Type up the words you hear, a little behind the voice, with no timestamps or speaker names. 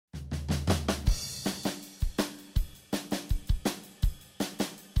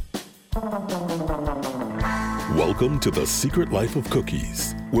Welcome to The Secret Life of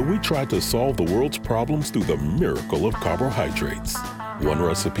Cookies, where we try to solve the world's problems through the miracle of carbohydrates, one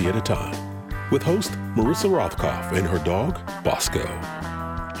recipe at a time. With host Marissa Rothkopf and her dog, Bosco.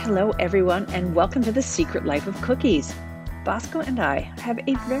 Hello, everyone, and welcome to The Secret Life of Cookies. Bosco and I have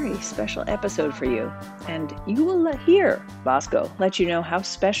a very special episode for you, and you will hear Bosco let you know how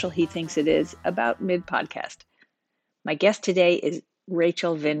special he thinks it is about mid-podcast. My guest today is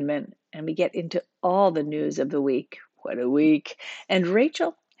Rachel Vindman, and we get into all the news of the week. What a week. And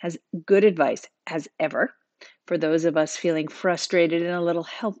Rachel has good advice, as ever, for those of us feeling frustrated and a little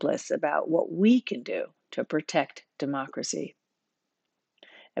helpless about what we can do to protect democracy.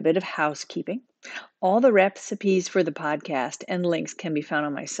 A bit of housekeeping. All the recipes for the podcast and links can be found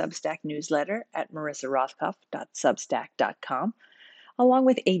on my Substack newsletter at marissarothkopf.substack.com, along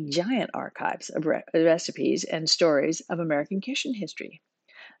with a giant archives of recipes and stories of American kitchen history.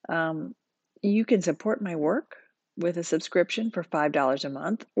 You can support my work with a subscription for $5 a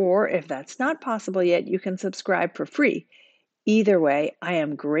month, or if that's not possible yet, you can subscribe for free. Either way, I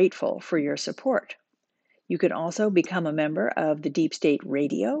am grateful for your support. You can also become a member of the Deep State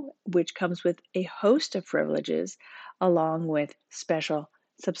Radio, which comes with a host of privileges, along with special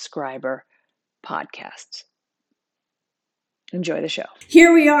subscriber podcasts. Enjoy the show.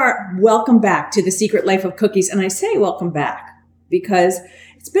 Here we are. Welcome back to The Secret Life of Cookies. And I say welcome back because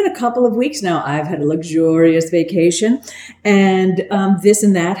it's been a couple of weeks now. I've had a luxurious vacation and this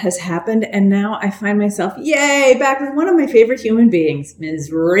and that has happened. And now I find myself, yay, back with one of my favorite human beings,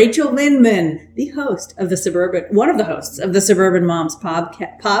 Ms. Rachel Vindman, the host of one of the hosts of the Suburban Moms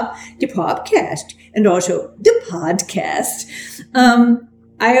podcast, and also the podcast.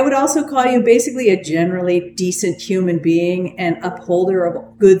 I would also call you basically a generally decent human being and upholder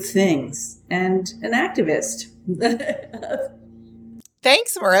of good things and an activist.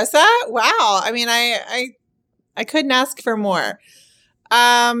 Thanks, Marissa. Wow. I mean, I couldn't ask for more.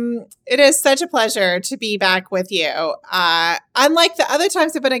 It is such a pleasure to be back with you. Unlike the other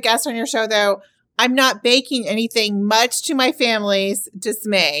times I've been a guest on your show, though, I'm not baking anything, much to my family's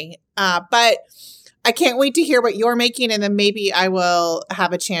dismay. But I can't wait to hear what you're making, and then maybe I will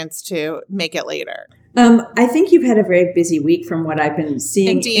have a chance to make it later. I think you've had a very busy week from what I've been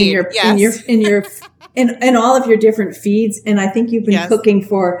seeing in all of your different feeds, and I think you've been cooking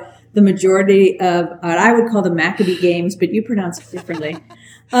for the majority of what I would call the Maccabee Games, but you pronounce it differently.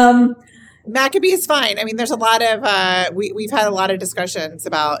 Maccabee is fine. I mean, there's a lot of we've had a lot of discussions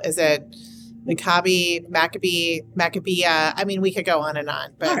about, is it Maccabee? I mean, we could go on and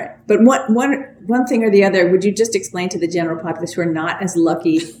on. But all right. But one thing or the other, would you just explain to the general populace who are not as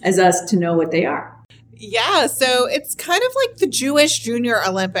lucky as us to know what they are? Yeah, so it's kind of like the Jewish Junior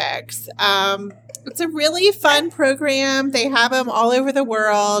Olympics. It's a really fun program. They have them all over the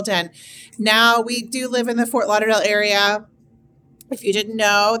world. And now we do live in the Fort Lauderdale area. If you didn't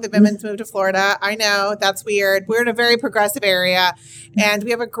know, the Vindmans moved to Florida. I know, that's weird. We're in a very progressive area. And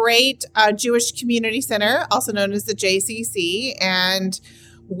we have a great Jewish community center, also known as the JCC. And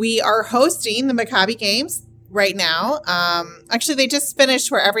we are hosting the Maccabee Games right now. Actually, they just finished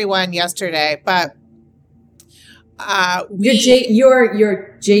for everyone yesterday. But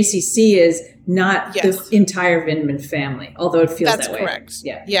your JCC is not the entire Vindman family, although it feels that way. That's correct.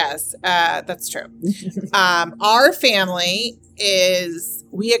 Yeah. Yes, that's true. Our family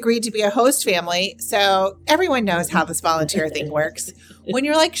we agreed to be a host family, so everyone knows how this volunteer thing works. When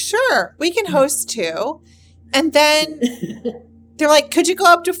you're like, sure, we can host too, and then they're like, could you go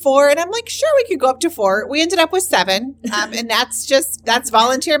up to 4? And I'm like, sure, we could go up to 4. We ended up with 7, and that's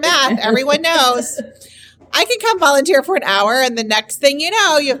volunteer math. Everyone knows. I can come volunteer for an hour, and the next thing you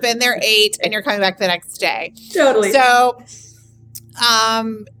know, you've been there 8 and you're coming back the next day. Totally. So,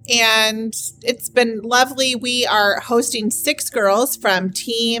 and it's been lovely. We are hosting 6 girls from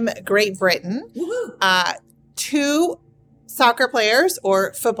Team Great Britain, 2 soccer players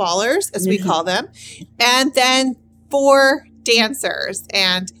or footballers, as we call them, and then 4 dancers.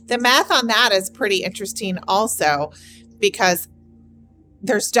 And the math on that is pretty interesting also, because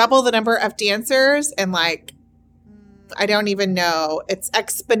there's double the number of dancers and I don't even know. It's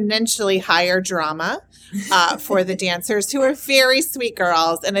exponentially higher drama for the dancers, who are very sweet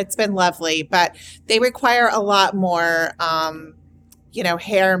girls, and it's been lovely. But they require a lot more,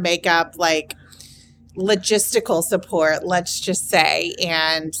 hair, makeup, logistical support, let's just say.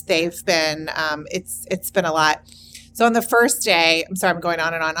 And they've been, it's been a lot. So on the first day, I'm sorry, I'm going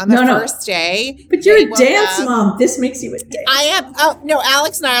on and on. On the first day. But you're a dance mom. This makes you a dance. I am. Oh, no,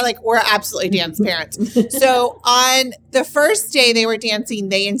 Alex and I are we're absolutely dance parents. So on the first day they were dancing,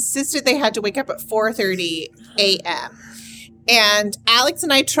 they insisted they had to wake up at 4:30 a.m. And Alex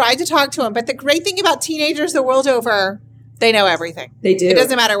and I tried to talk to him. But the great thing about teenagers the world over, they know everything. They do. It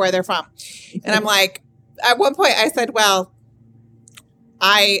doesn't matter where they're from. And I'm like, at one point I said, well,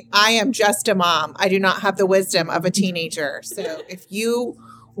 I am just a mom. I do not have the wisdom of a teenager. So if you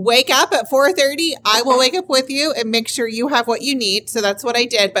wake up at 4:30, I will wake up with you and make sure you have what you need. So that's what I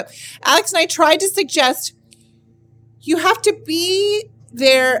did. But Alex and I tried to suggest you have to be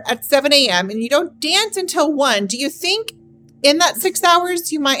there at 7 a.m. and you don't dance until 1. Do you think in that 6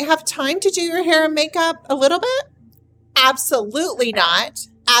 hours you might have time to do your hair and makeup a little bit? Absolutely not.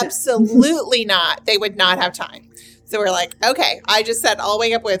 Absolutely not. They would not have time. So we're like, okay, I just said, I'll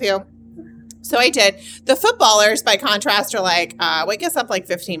wake up with you. So I did. The footballers, by contrast, are like, wake us up like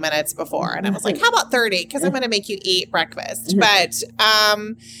 15 minutes before. And I was like, how about 30? Because I'm going to make you eat breakfast. But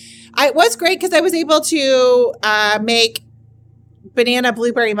it was great because I was able to make banana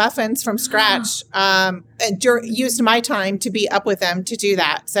blueberry muffins from scratch. Used my time to be up with them to do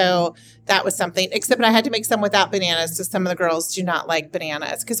that. So that was something, except I had to make some without bananas. So some of the girls do not like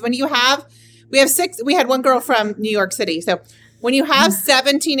bananas. Because when you have, we had one girl from New York City. So when you have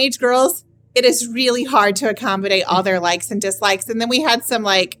 7 teenage girls, it is really hard to accommodate all their likes and dislikes. And then we had some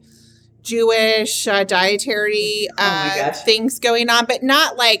like Jewish dietary things going on, but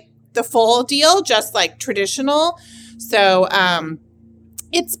not like the full deal, just like traditional. So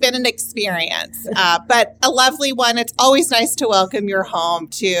it's been an experience, but a lovely one. It's always nice to welcome your home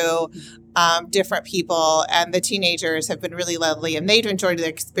to different people, and the teenagers have been really lovely, and they've enjoyed the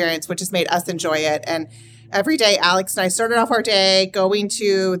experience, which has made us enjoy it. And every day, Alex and I started off our day going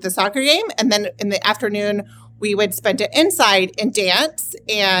to the soccer game, and then in the afternoon, we would spend it inside and dance,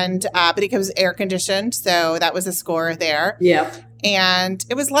 and but it was air conditioned, so that was a score there. Yeah. And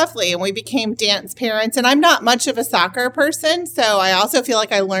it was lovely, and we became dance parents. And I'm not much of a soccer person, so I also feel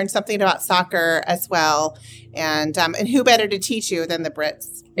like I learned something about soccer as well. And who better to teach you than the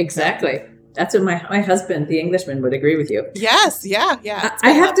Brits? Exactly. That's what my husband, the Englishman, would agree with you. Yes. Yeah. I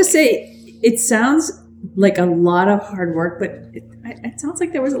have to say, it sounds like a lot of hard work, but it sounds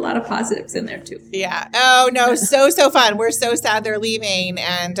like there was a lot of positives in there too. Yeah. Oh, no. So fun. We're so sad they're leaving.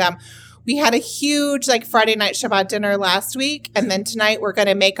 And we had a huge Friday night Shabbat dinner last week. And then tonight we're going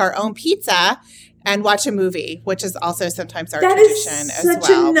to make our own pizza and watch a movie, which is also sometimes our tradition as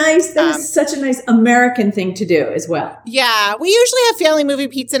well. That is such a nice American thing to do as well. Yeah. We usually have family movie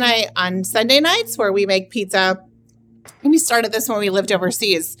pizza night on Sunday nights where we make pizza. And we started this when we lived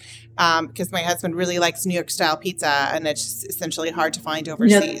overseas because my husband really likes New York style pizza, and it's just essentially hard to find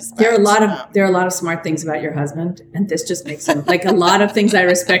overseas. There are a lot of smart things about your husband, and this just makes him like a lot of things I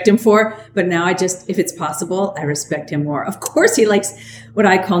respect him for. But now if it's possible, I respect him more. Of course, he likes what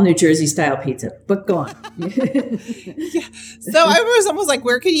I call New Jersey style pizza. But go on. Yeah. So I was almost like,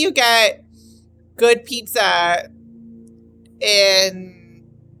 where can you get good pizza in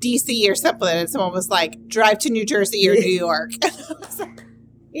DC or something? And someone was like, drive to New Jersey or New York.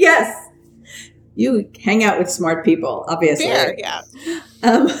 Yes. You hang out with smart people, obviously. Fair, yeah.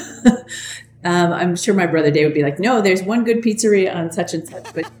 I'm sure my brother Dave would be like, no, there's one good pizzeria on such and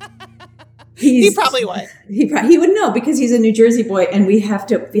such. But he probably would. He would know because he's a New Jersey boy, and we have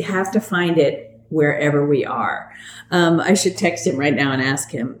to find it wherever we are. I should text him right now and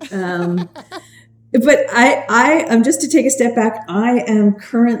ask him. But I'm just to take a step back. I am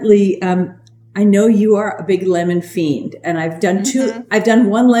currently, I know you are a big lemon fiend, and I've done I've done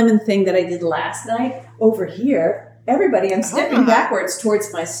one lemon thing that I did last night over here. Everybody, I'm stepping backwards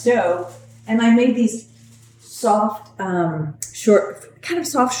towards my stove, and I made these soft,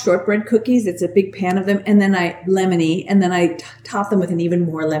 soft shortbread cookies. It's a big pan of them, and then I top them with an even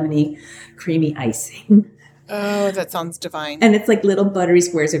more lemony, creamy icing. Oh, that sounds divine. And it's like little buttery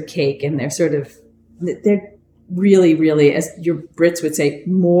squares of cake, and they're really, really, as your Brits would say,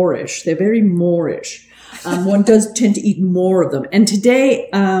 Moorish. They're very Moorish. One does tend to eat more of them. And today,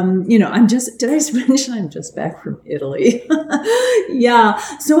 did I mention I'm just back from Italy? Yeah.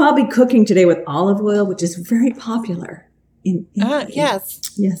 So I'll be cooking today with olive oil, which is very popular in yes.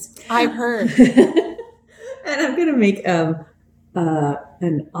 Yes. I've heard. And I'm going to make an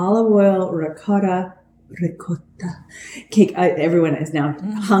olive oil ricotta cake. Everyone is now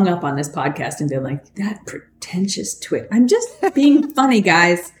hung up on this podcast and been like, that pretentious twit. I'm just being funny,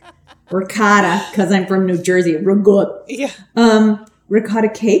 guys. Ricotta, because I'm from New Jersey. Ricotta. Yeah. Ricotta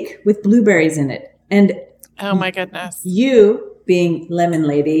cake with blueberries in it. And oh my goodness. You, being lemon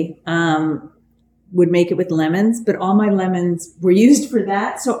lady, would make it with lemons, but all my lemons were used for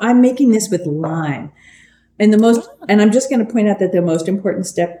that. So I'm making this with lime. And I'm just going to point out that the most important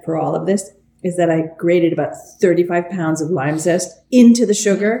step for all of this is that I grated about 35 pounds of lime zest into the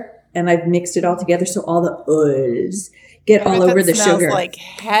sugar and I've mixed it all together so all the oils get all over the sugar. It smells like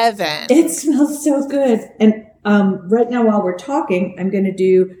heaven. It smells so good. And right now, while we're talking, I'm going to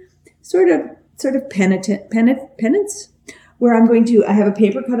do sort of penance, where I have a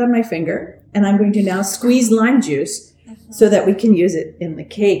paper cut on my finger, and I'm going to now squeeze lime juice so that we can use it in the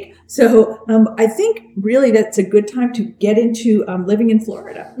cake. So I think really that's a good time to get into living in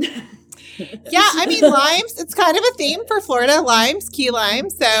Florida. Yeah, I mean, limes, it's kind of a theme for Florida, limes, key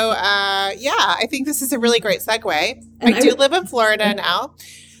limes. So, I think this is a really great segue. I do live in Florida now.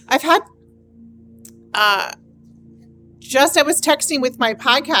 I've had, I was texting with my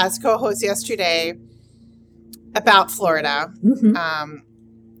podcast co-host yesterday about Florida.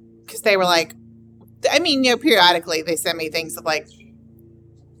 Because they were like, I mean, periodically they send me things of like,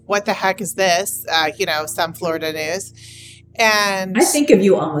 what the heck is this? Some Florida news. And I think of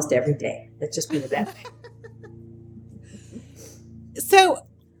you almost every day. Let's just put it that way. So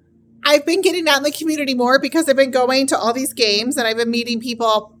I've been getting out in the community more because I've been going to all these games and I've been meeting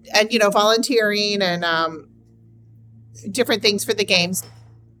people and, volunteering and different things for the games.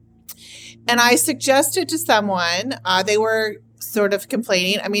 And I suggested to someone, they were sort of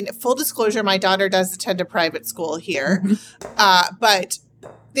complaining. I mean, full disclosure, my daughter does attend a private school here. But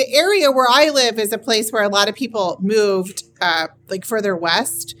the area where I live is a place where a lot of people moved further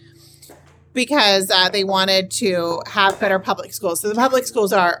west because they wanted to have better public schools. So the public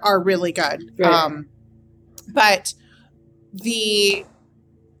schools are really good. Right. But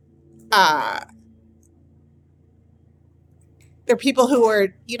there are people who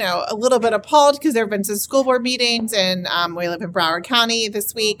are, a little bit appalled because there have been some school board meetings and we live in Broward County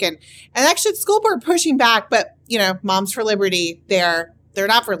this week. And actually the school board pushing back, but, Moms for Liberty, they're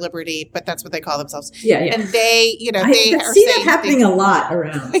not for liberty, but that's what they call themselves. Yeah. And they, they I see that happening a lot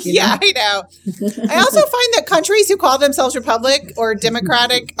around. Yeah, I know. I also find that countries who call themselves Republic or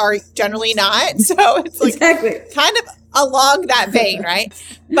Democratic are generally not. So it's like kind of along that vein, right?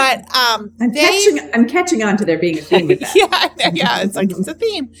 But I'm catching on to there being a theme with that. Yeah, it's like it's a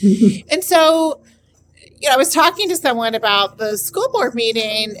theme. And so, I was talking to someone about the school board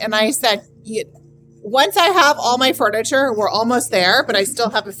meeting, and I said, once I have all my furniture, we're almost there, but I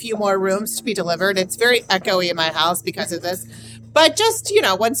still have a few more rooms to be delivered. It's very echoey in my house because of this. But just,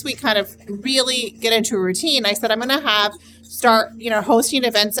 once we kind of really get into a routine, I said, I'm going to start hosting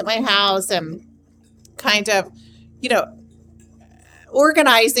events at my house and kind of,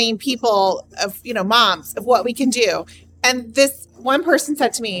 organizing people of, moms of what we can do. And this one person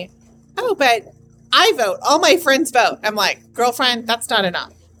said to me, oh, but I vote. All my friends vote. I'm like, girlfriend, that's not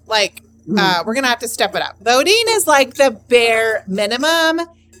enough. We're going to have to step it up. Voting is like the bare minimum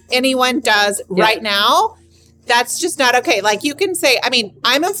anyone does right now. That's just not okay. Like you can say, I mean,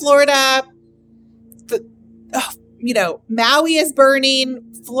 I'm in Florida. Maui is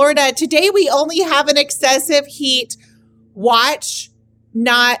burning. Florida, today we only have an excessive heat watch,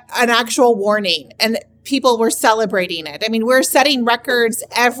 not an actual warning. And people were celebrating it. I mean, we're setting records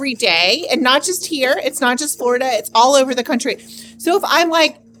every day and not just here. It's not just Florida. It's all over the country. So if I'm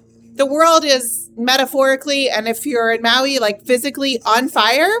like, the world is metaphorically, and if you're in Maui, like physically on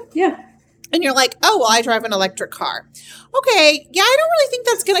fire. Yeah. And you're like, oh, well, I drive an electric car. Okay. Yeah, I don't really think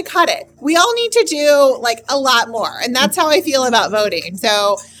that's going to cut it. We all need to do like a lot more. And that's how I feel about voting.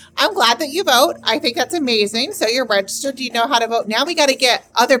 So I'm glad that you vote. I think that's amazing. So you're registered. You know how to vote. Now we got to get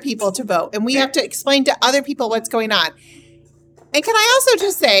other people to vote. And we have to explain to other people what's going on. And can I also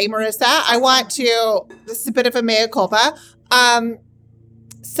just say, Marissa, this is a bit of a mea culpa.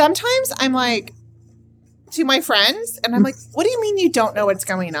 Sometimes I'm like to my friends and I'm like, what do you mean you don't know what's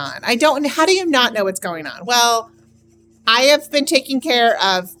going on? How do you not know what's going on? Well, I have been taking care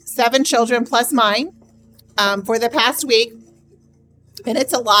of 7 children plus mine for the past week. And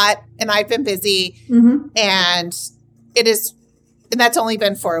it's a lot. And I've been busy and that's only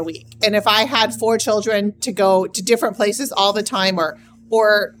been for a week. And if I had 4 children to go to different places all the time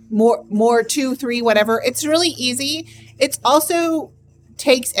or more 2, 3, whatever, it's really easy. It's also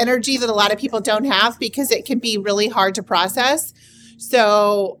takes energy that a lot of people don't have because it can be really hard to process.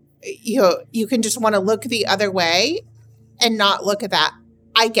 So, you can just want to look the other way and not look at that.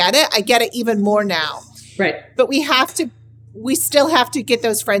 I get it. I get it even more now. Right. But we still have to get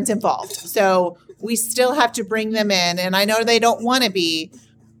those friends involved. So we still have to bring them in. And I know they don't want to be,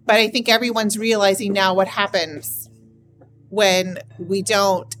 but I think everyone's realizing now what happens when we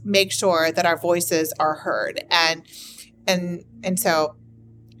don't make sure that our voices are heard. And so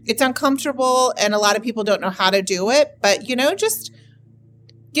it's uncomfortable and a lot of people don't know how to do it, but just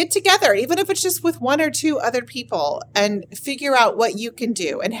get together, even if it's just with 1 or 2 other people and figure out what you can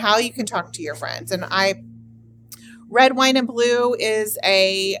do and how you can talk to your friends. And I Red, Wine, and Blue is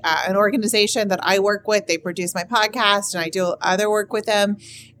an organization that I work with. They produce my podcast, and I do other work with them.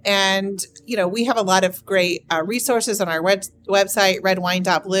 And, we have a lot of great resources on our website,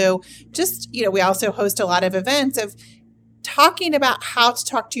 redwine.blue. Just, we also host a lot of events of talking about how to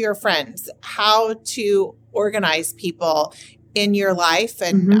talk to your friends, how to organize people in your life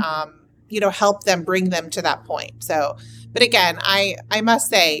and, help them, bring them to that point. So, but again, I must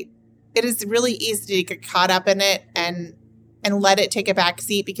say, it is really easy to get caught up in it and let it take a back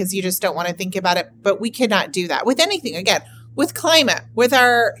seat because you just don't want to think about it. But we cannot do that with anything. Again, with climate, with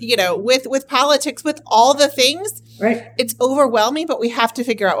our, with politics, with all the things. Right. It's overwhelming, but we have to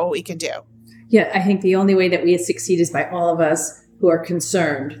figure out what we can do. Yeah, I think the only way that we succeed is by all of us who are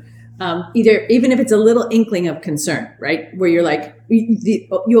concerned. Even if it's a little inkling of concern, right? Where you're like,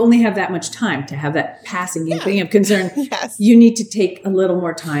 you only have that much time to have that passing inkling of concern. Yes. You need to take a little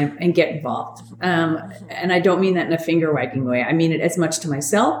more time and get involved. And I don't mean that in a finger wagging way. I mean it as much to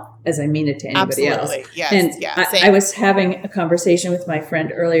myself as I mean it to anybody else. Yes. And I was having a conversation with my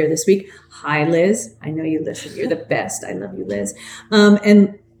friend earlier this week. Hi, Liz. I know you listen. You're the best. I love you, Liz.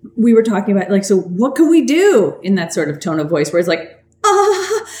 And we were talking about so what can we do in that sort of tone of voice where it's like,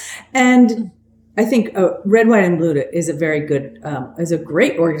 and I think Red, White, and Blue is a very good, is a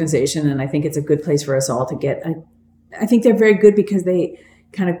great organization. And I think it's a good place for us all to get. I think they're very good because they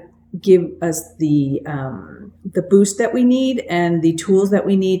kind of give us the boost that we need and the tools that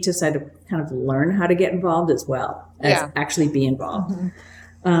we need to kind of learn how to get involved as well as actually be involved.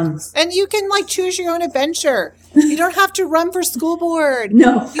 And you can choose your own adventure. You don't have to run for school board.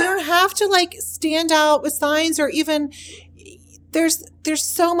 No, you don't have to stand out with signs or even there's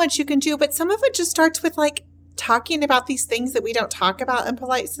so much you can do, but some of it just starts with talking about these things that we don't talk about in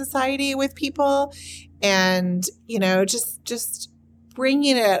polite society with people and, just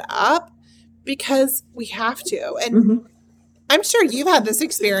bringing it up because we have to. And I'm sure you've had this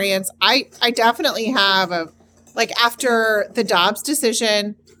experience. I definitely have after the Dobbs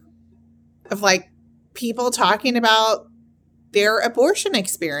decision of people talking about their abortion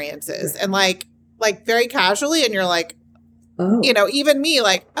experiences and very casually. And you're like, oh. Even me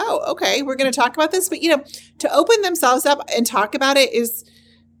oh, okay, we're going to talk about this. But, to open themselves up and talk about it is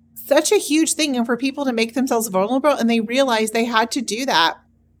such a huge thing. And for people to make themselves vulnerable and they realize they had to do that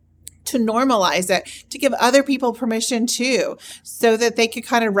to normalize it, to give other people permission too, so that they could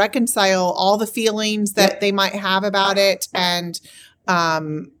kind of reconcile all the feelings that they might have about it and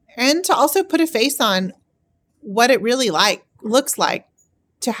to also put a face on what it really looks like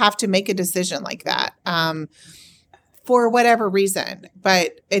to have to make a decision like that. For whatever reason,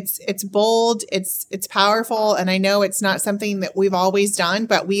 but it's bold, it's powerful. And I know it's not something that we've always done,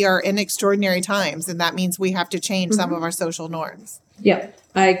 but we are in extraordinary times. And that means we have to change some of our social norms. Yeah,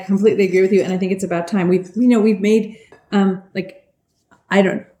 I completely agree with you. And I think it's about time. We've made, your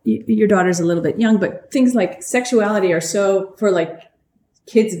daughter's a little bit young, but things like sexuality are so for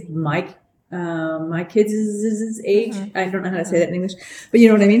kids, my kids' age, I don't know how to say that in English, but you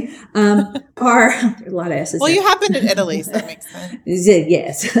know what I mean, are a lot of S's. Well, you have been in Italy, so that makes sense.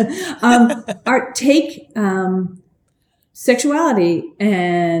 Yes. Take sexuality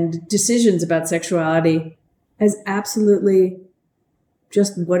and decisions about sexuality as absolutely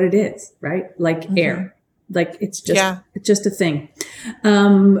just what it is, right? Like air. It's just a thing.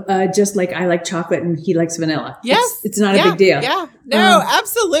 Just like I like chocolate and he likes vanilla. Yes. It's not a big deal. Yeah. No,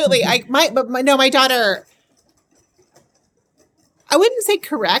 absolutely. My daughter, I wouldn't say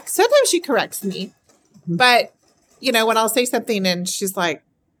corrects. Sometimes she corrects me, but when I'll say something and she's like,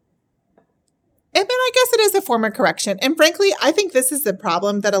 and then I guess it is a form of correction. And frankly, I think this is the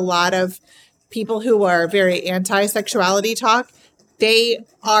problem that a lot of people who are very anti-sexuality talk, they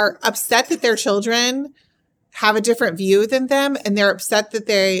are upset that their children have a different view than them, and they're upset that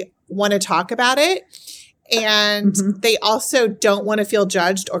they want to talk about it. And they also don't want to feel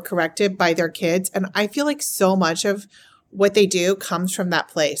judged or corrected by their kids. And I feel like so much of what they do comes from that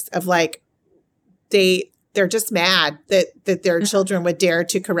place of they're just mad that their children would dare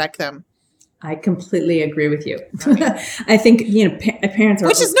to correct them. I completely agree with you. I think, parents are...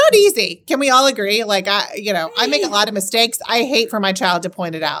 Which is not easy. Can we all agree? I make a lot of mistakes. I hate for my child to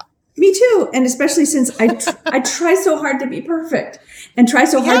point it out. Me too. And especially since I try so hard to be perfect and try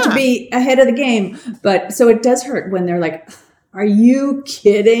so hard to be ahead of the game. But so it does hurt when they're like, are you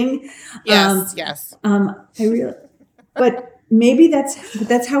kidding? Yes. But maybe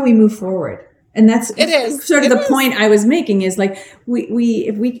that's how we move forward. And it is sort of the point I was making is if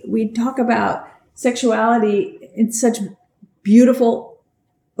we talk about sexuality in such beautiful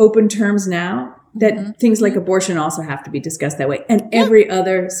open terms now, that things like abortion also have to be discussed that way, and every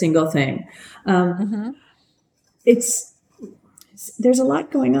other single thing. there's a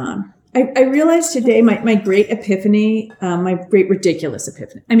lot going on. I realized today my great epiphany, my great ridiculous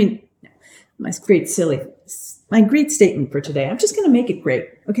epiphany. I mean, my great statement for today. I'm just going to make it great.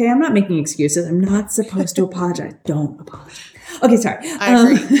 Okay. I'm not making excuses. I'm not supposed to apologize. Don't apologize. Okay. Sorry.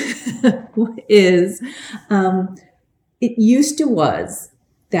 I agree. It used to was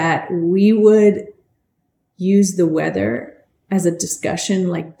that we would use the weather as a discussion,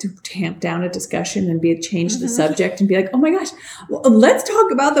 like to tamp down a discussion and change the subject and be like, oh my gosh, well, let's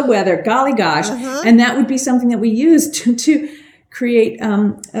talk about the weather. Golly gosh. And that would be something that we use to create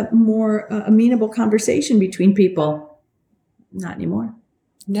a more amenable conversation between people. Not anymore.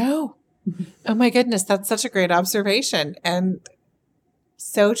 No. Oh my goodness. That's such a great observation. And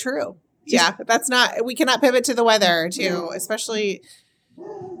so true. Yeah. We cannot pivot to the weather too, especially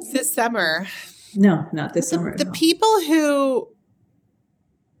this summer. No, not this summer. The people who,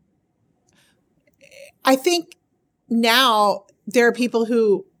 I think now there are people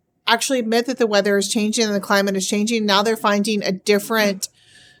who actually admit that the weather is changing and the climate is changing. Now they're finding a different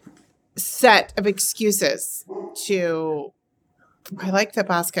set of excuses to. I like that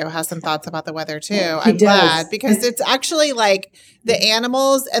Bosco has some thoughts about the weather too. I'm glad because it's actually like the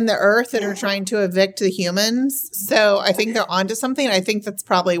animals and the earth that are trying to evict the humans. So I think they're onto something. I think that's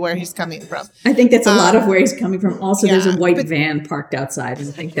probably where he's coming from. I think that's a lot of where he's coming from. Also, there's a white van parked outside, and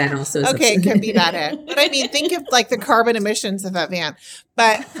I think that also is okay. It could be that it. But I mean, think of like the carbon emissions of that van.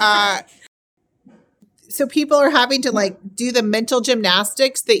 But so people are having to like do the mental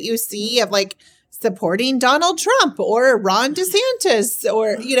gymnastics that you see of like supporting Donald Trump or Ron DeSantis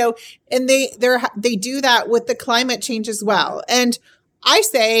or, and they do that with the climate change as well. And I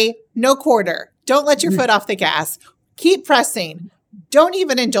say no quarter. Don't let your foot off the gas. Keep pressing. Don't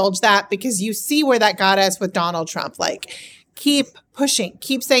even indulge that because you see where that got us with Donald Trump. Like keep pushing,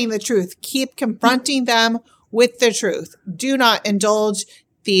 keep saying the truth, keep confronting them with the truth. Do not indulge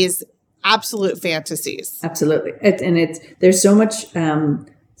these absolute fantasies. Absolutely. And there's so much,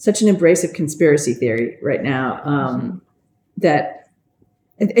 such an embrace of conspiracy theory right now that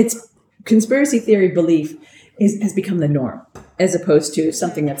it's conspiracy theory belief has become the norm as opposed to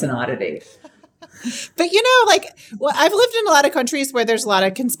something that's an oddity. But I've lived in a lot of countries where there's a lot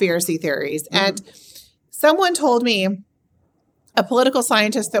of conspiracy theories, and someone told me, a political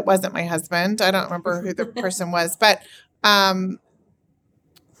scientist that wasn't my husband, I don't remember who the person was, but they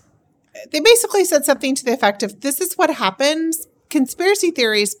basically said something to the effect of, this is what happens. Conspiracy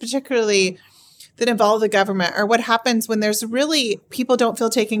theories, particularly that involve the government, are what happens when there's really people don't feel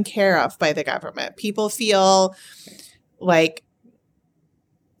taken care of by the government. People feel like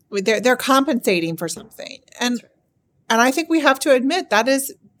they're compensating for something. And I think we have to admit that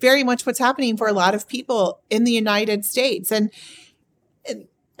is very much what's happening for a lot of people in the United States. And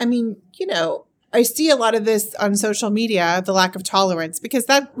I mean, I see a lot of this on social media, the lack of tolerance, because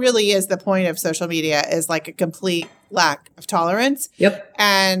that really is the point of social media, is like a complete lack of tolerance. Yep.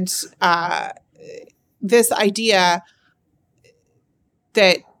 And this idea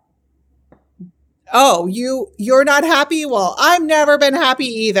that, you're not happy? Well, I've never been happy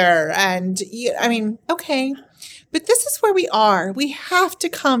either. And okay. But this is where we are. We have to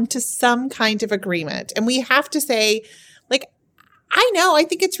come to some kind of agreement. And we have to say, I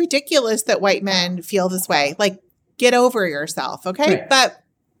think it's ridiculous that white men feel this way. Like, get over yourself, okay? Right. But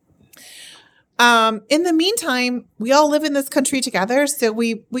in the meantime, we all live in this country together, so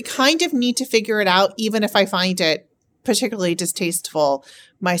we kind of need to figure it out, even if I find it particularly distasteful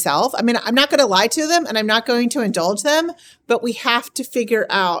myself. I mean, I'm not going to lie to them, and I'm not going to indulge them, but we have to figure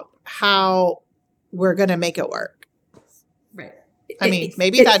out how we're going to make it work. Right. I mean,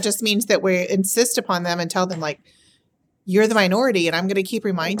 maybe that just means that we insist upon them and tell them, like, you're the minority, and I'm going to keep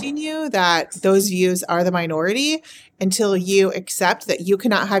reminding you that those views are the minority until you accept that you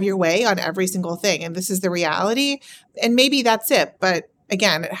cannot have your way on every single thing. And this is the reality. And maybe that's it. But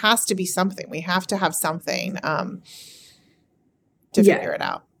again, it has to be something. We have to have something to figure it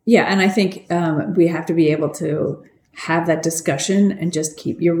out. Yeah. And I think we have to be able to have that discussion and just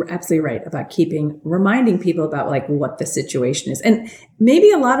you're absolutely right about reminding people about like what the situation is. And maybe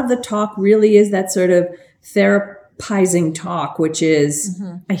a lot of the talk really is that sort of therapizing talk, which is,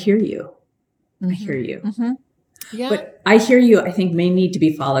 I hear you. I hear you. Yeah. But I hear you, I think may need to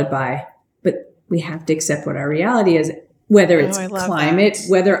be followed by, but we have to accept what our reality is, whether it's climate,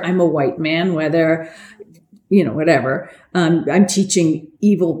 whether I'm a white man, whether, whatever. I'm teaching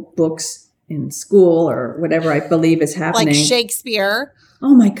evil books in school or whatever I believe is happening. Like Shakespeare.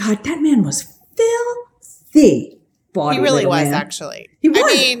 Oh my God, that man was filthy. body. He really was, man. actually. He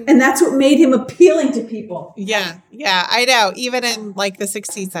was. And that's what made him appealing to people. Yeah. Yeah. I know. Even in like the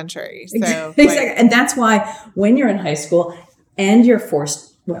 16th century. So, exactly. And that's why when you're in high school and you're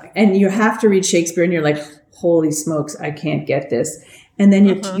forced, and you have to read Shakespeare and you're like, holy smokes, I can't get this. And then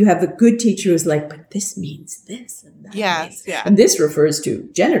you have the good teacher who's like, but this means this and that. Yes. Yeah. And this refers to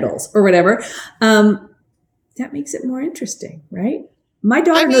genitals or whatever. That makes it more interesting, right? My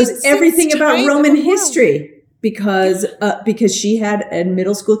daughter knows everything about Roman history because she had a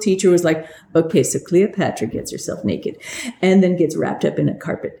middle school teacher who was like, okay, so Cleopatra gets herself naked and then gets wrapped up in a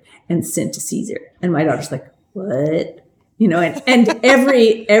carpet and sent to Caesar. And my daughter's like, what? You know, and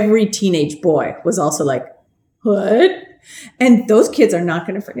every teenage boy was also like, what? And those kids are not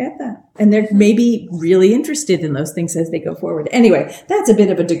going to forget that. And they're maybe really interested in those things as they go forward. Anyway, that's a bit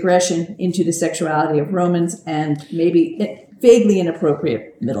of a digression into the sexuality of Romans and maybe vaguely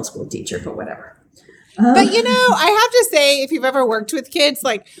inappropriate middle school teacher, but whatever. But, you know, I have to say, if you've ever worked with kids,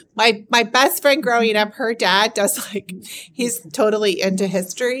 like my best friend growing up, her dad does he's totally into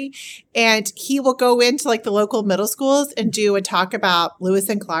history. And he will go into like the local middle schools and do a talk about Lewis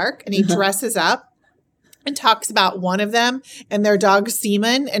and Clark. And he dresses up and talks about one of them and their dog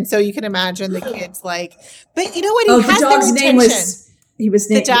Seaman. And so you can imagine the kids like, but you know what? He has the dog's their name attention.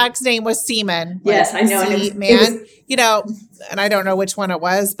 The dog's name was Seaman. Yes, I know. You know, and I don't know which one it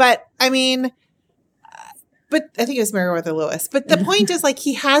was, but I mean, but I think it was Meriwether Lewis. But the point is like,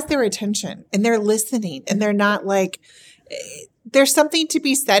 he has their attention and they're listening and they're not like, there's something to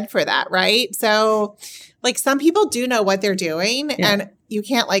be said for that. Right. So like some people do know what they're doing and you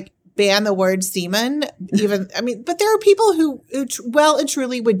can't like ban the word semen even. I mean, but there are people who well and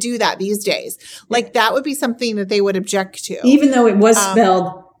truly would do that these days. Like that would be something that they would object to. Even though it was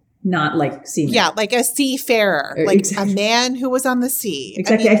spelled not like seaman. Yeah, like a seafarer, like a man who was on the sea.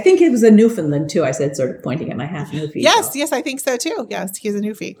 Exactly. I think it was a Newfoundland too. I said, sort of pointing at my half Newfie. Yes, I think so too. Yes, he's a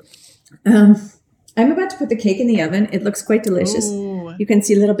Newfie. I'm about to put the cake in the oven. It looks quite delicious. Ooh. You can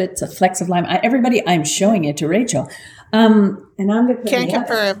see little bits of flecks of lime. I'm showing it to Rachel. And I'm going to put it in the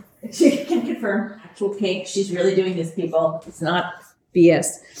oven. She can confirm. Actual cake. She's really doing this, people. It's not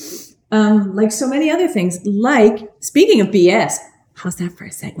BS. Like so many other things. Like, speaking of BS, how's that for a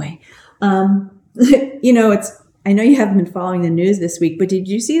segue? You know, I know you haven't been following the news this week, but did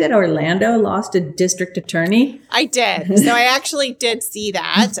you see that Orlando lost a district attorney? I did. So I actually did see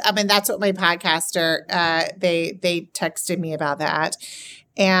that. I mean, that's what my podcaster, they texted me about that.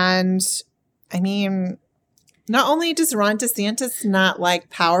 And I mean, not only does Ron DeSantis not like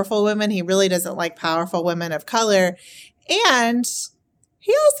powerful women, he really doesn't like powerful women of color. And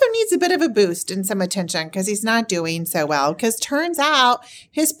he also needs a bit of a boost and some attention because he's not doing so well. Because turns out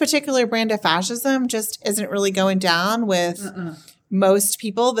his particular brand of fascism just isn't really going down with most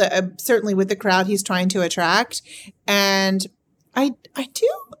people, certainly with the crowd he's trying to attract. And I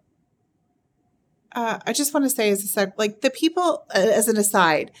just want to say like the people, as an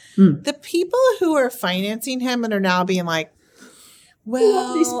aside, the people who are financing him and are now being like,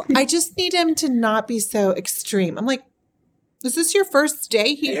 well, I just need him to not be so extreme. I'm like, is this your first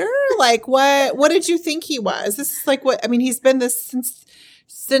day here? Like, what did you think he was? This is like what, I mean, he's been this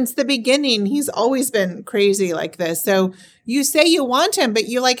since the beginning. He's always been crazy like this. So you say you want him, but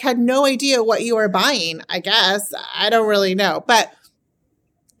you like had no idea what you were buying, I guess. I don't really know. But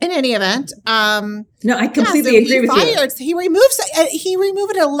in any event, no, I completely agree with you. He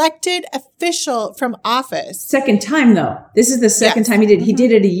removed an elected official from office. Second time though. This is the second time he did. He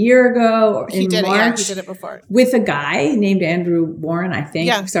did it a year ago in March. He did it before with a guy named Andrew Warren, I think.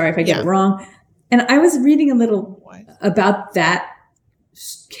 Yeah. Sorry if I get it wrong. And I was reading a little about that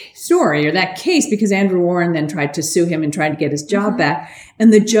story or that case because Andrew Warren then tried to sue him and tried to get his job back,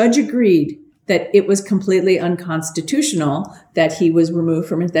 and the judge agreed that it was completely unconstitutional that he was removed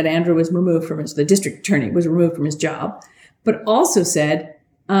from it, that Andrew was removed from the district attorney was removed from his job, but also said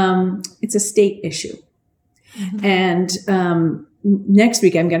it's a state issue. And next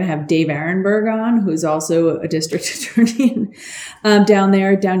week I'm going to have Dave Arenberg on, who's also a district attorney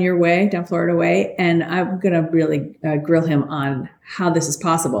down your way, down Florida way, and I'm going to really grill him on how this is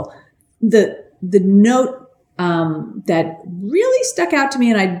possible. The note that really stuck out to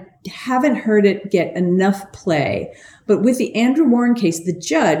me, and I haven't heard it get enough play, but with the Andrew Warren case, the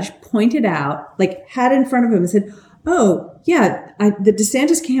judge pointed out, like had in front of him and said, oh yeah, the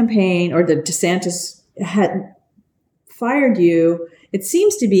DeSantis campaign or the DeSantis had fired you. It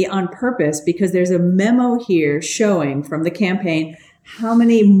seems to be on purpose because there's a memo here showing from the campaign how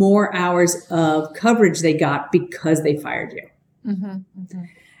many more hours of coverage they got because they fired you.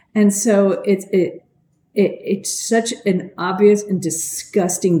 And so it's such an obvious and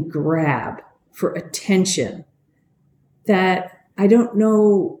disgusting grab for attention that I don't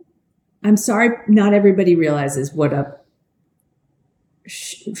know. I'm sorry, not everybody realizes what a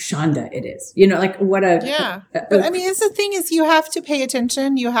shanda it is. Like what a yeah. But I mean, it's the thing is, you have to pay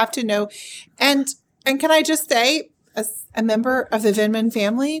attention. You have to know, and can I just say, as a member of the Vindman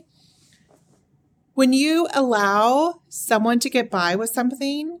family, when you allow someone to get by with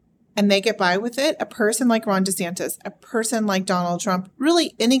something and they get by with it, a person like Ron DeSantis, a person like Donald Trump,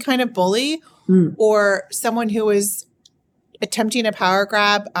 really any kind of bully or someone who is attempting a power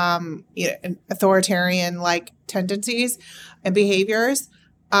grab, authoritarian like tendencies and behaviors,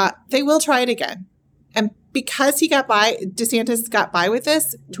 they will try it again. And because DeSantis got by with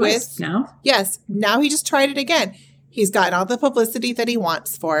this twice now. Yes. Now he just tried it again. He's gotten all the publicity that he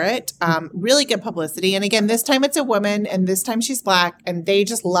wants for it. Really good publicity. And again, this time it's a woman and this time she's Black, and they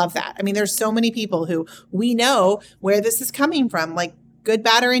just love that. I mean, there's so many people who we know where this is coming from, like good,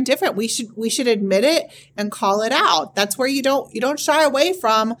 bad, or indifferent. We should admit it and call it out. That's where you don't shy away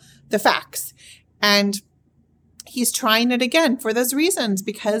from the facts. And he's trying it again for those reasons,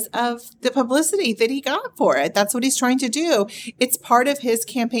 because of the publicity that he got for it. That's what he's trying to do. It's part of his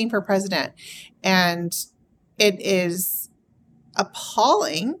campaign for president. And it is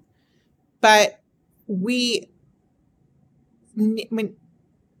appalling, but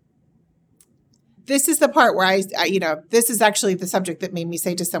this is the part where this is actually the subject that made me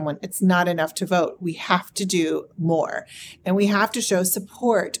say to someone, it's not enough to vote. We have to do more, and we have to show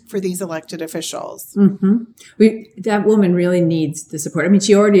support for these elected officials. Mm-hmm. That woman really needs the support. I mean,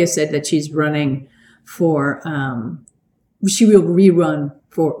 she already has said that she's running for, she will rerun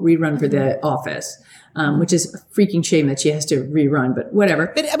for the office. Which is a freaking shame that she has to rerun, but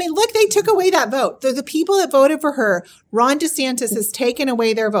whatever. But I mean, look, they took away that vote. The people that voted for her, Ron DeSantis has taken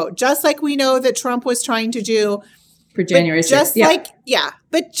away their vote, just like we know that Trump was trying to do for January 6th.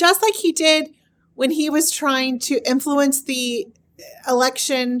 But just like he did when he was trying to influence the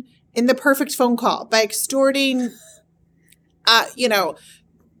election in the perfect phone call by extorting,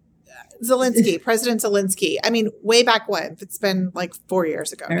 President Zelensky. I mean, way back when. It's been like 4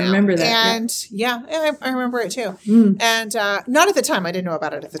 years ago. I remember that. And I remember it too. And not at the time. I didn't know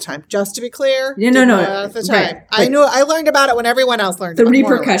about it at the time. Just to be clear. Yeah, no. At the time. Right. I learned about it when everyone else learned the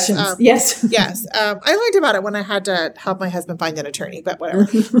repercussions. Yes. Yes. I learned about it when I had to help my husband find an attorney, but whatever.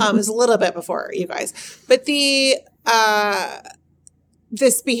 It was a little bit before you guys. But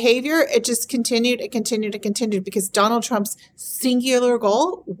this behavior, it just continued because Donald Trump's singular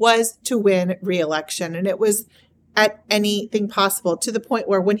goal was to win re-election. And it was at anything possible, to the point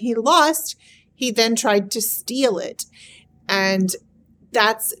where when he lost, he then tried to steal it. And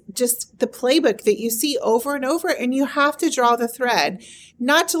that's just the playbook that you see over and over. And you have to draw the thread,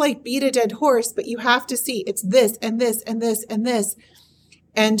 not to like beat a dead horse, but you have to see it's this and this and this and this.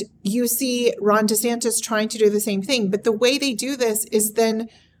 And you see Ron DeSantis trying to do the same thing. But the way they do this is then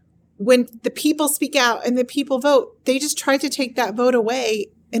when the people speak out and the people vote, they just try to take that vote away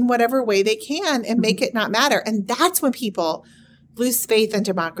in whatever way they can and make it not matter. And that's when people lose faith in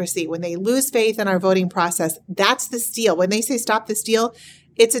democracy. When they lose faith in our voting process, that's the steal. When they say stop the steal,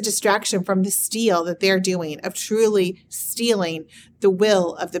 it's a distraction from the steal that they're doing of truly stealing the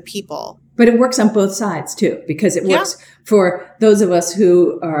will of the people. But it works on both sides too, because it works for those of us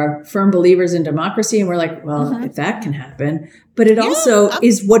who are firm believers in democracy. And we're like, well, if that can happen, but it also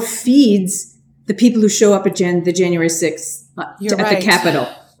is what feeds the people who show up at the January 6th at the Capitol.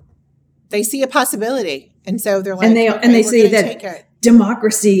 They see a possibility. And so they're like, and they say that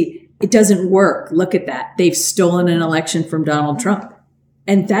democracy, it doesn't work. Look at that. They've stolen an election from Donald Trump.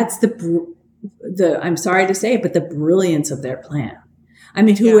 And that's the I'm sorry to say it, but the brilliance of their plan. I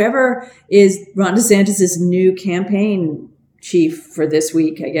mean, whoever is Ron DeSantis' new campaign chief for this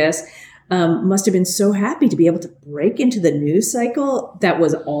week, I guess, must have been so happy to be able to break into the news cycle that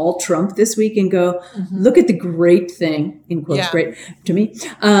was all Trump this week and go, look at the great thing, in quotes, great to me,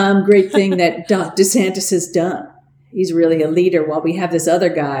 great thing that DeSantis has done. He's really a leader, while we have this other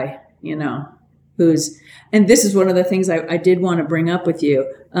guy, who's, and this is one of the things I did want to bring up with you.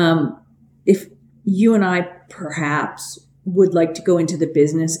 If you and I perhaps would like to go into the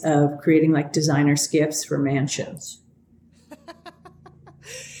business of creating like designer skiffs for mansions.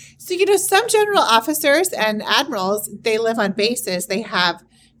 So, some general officers and admirals, they live on bases. They have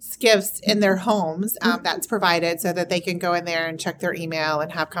skiffs in their homes that's provided so that they can go in there and check their email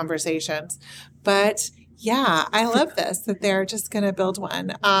and have conversations. But yeah, I love this, that they're just going to build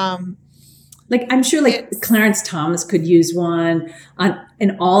one. I'm sure Clarence Thomas could use one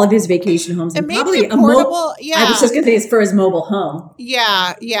in all of his vacation homes. And probably a portable, I was just going to say it's for his mobile home.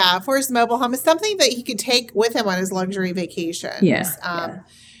 Yeah, for his mobile home. It's something that he could take with him on his luxury vacations.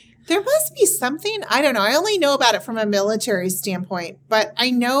 There must be something. I don't know. I only know about it from a military standpoint, but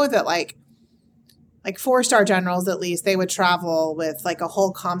I know that like 4-star generals, at least, they would travel with like a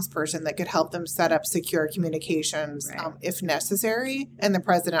whole comms person that could help them set up secure communications if necessary. And the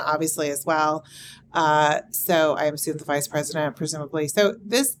president, obviously, as well. So I assume the vice president, presumably. So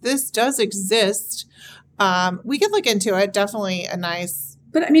this does exist. We could look into it. Definitely a nice.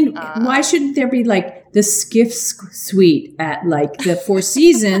 But I mean, why shouldn't there be like the skiff suite at like the Four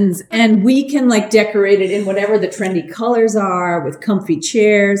Seasons and we can like decorate it in whatever the trendy colors are with comfy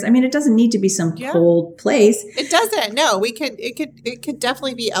chairs? I mean, it doesn't need to be some cold place. It doesn't. No, it could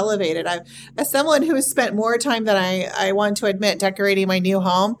definitely be elevated. As someone who has spent more time than I want to admit decorating my new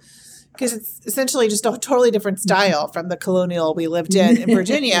home, because it's essentially just a totally different style from the colonial we lived in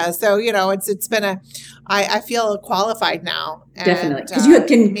Virginia. So, it's been I feel qualified now. Definitely. Because you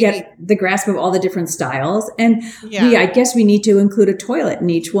can get the grasp of all the different styles. And I guess we need to include a toilet in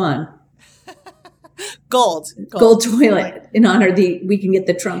each one. Gold toilet in honor we can get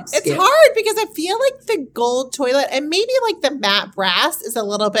the Trump skip. It's hard because I feel like the gold toilet and maybe like the matte brass is a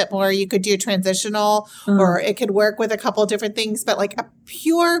little bit more, you could do transitional or it could work with a couple of different things, but like a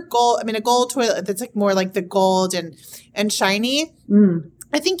pure gold, a gold toilet that's like more like the gold and shiny.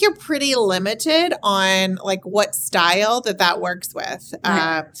 I think you're pretty limited on like what style that works with.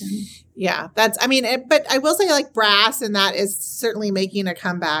 but I will say like brass and that is certainly making a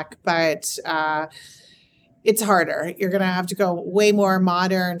comeback, but it's harder. You're going to have to go way more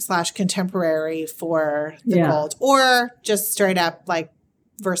modern / contemporary for the gold or just straight up like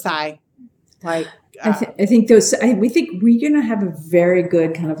Versailles. Like, I think we think we're going to have a very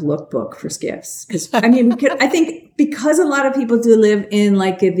good kind of lookbook for skiffs. Because I think because a lot of people do live in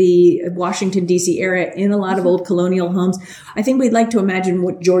like the Washington D.C. area in a lot of old colonial homes, I think we'd like to imagine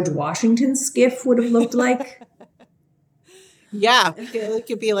what George Washington's skiff would have looked like. Yeah, it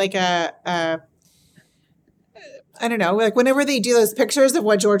could be like a I don't know, like whenever they do those pictures of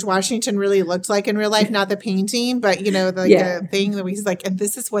what George Washington really looked like in real life, not the painting, but the thing that he's like, and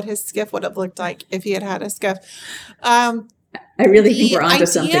this is what his skiff would have looked like if he had a skiff. I really think we're onto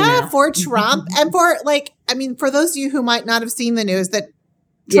something now. For Trump and for those of you who might not have seen the news, that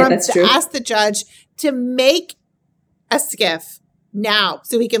Trump asked the judge to make a skiff now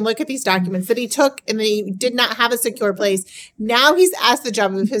so he can look at these documents that he took and he did not have a secure place. Now he's asked the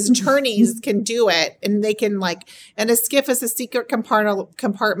job if his attorneys can do it and they can and a skiff is a secret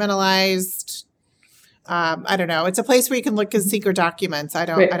compartmentalized I don't know. It's a place where you can look at secret documents. I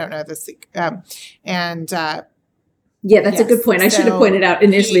don't know this. That's a good point. I should have pointed out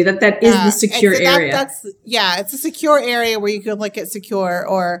initially that is the secure area. It's a secure area where you can look at secure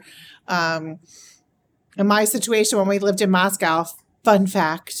or in my situation when we lived in Moscow, fun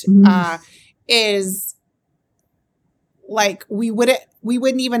fact, is like we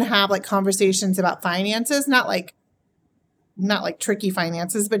wouldn't even have like conversations about finances, not like tricky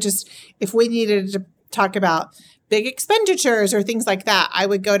finances, but just if we needed to talk about big expenditures or things like that, I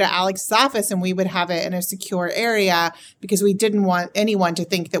would go to Alex's office and we would have it in a secure area because we didn't want anyone to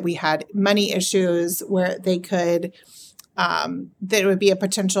think that we had money issues where they could, there would be a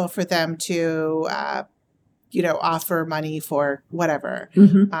potential for them to, offer money for whatever.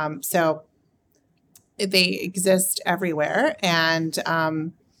 So they exist everywhere. And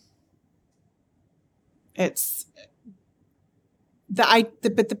it's the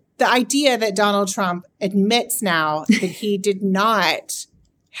idea that Donald Trump admits now that he did not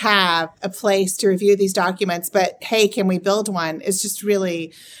have a place to review these documents, but hey, can we build one? Is just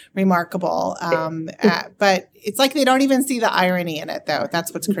really remarkable. But it's like they don't even see the irony in it, though.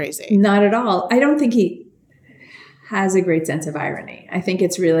 That's what's crazy. Not at all. I don't think he has a great sense of irony. I think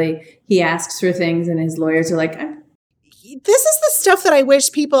it's really, he asks for things and his lawyers are like, this is the stuff that I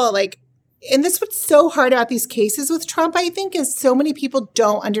wish people and this what's so hard about these cases with Trump, I think, is so many people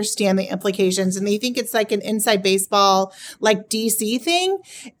don't understand the implications and they think it's like an inside baseball, like DC thing.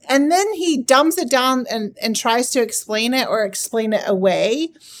 And then he dumbs it down and tries to explain it or explain it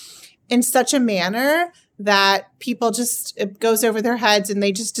away in such a manner that people just, it goes over their heads and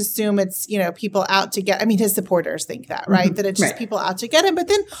they just assume it's, people out to get, his supporters think that, right? That it's just people out to get him. But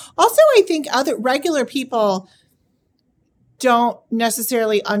then also I think other regular people don't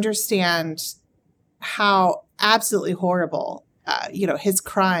necessarily understand how absolutely horrible, his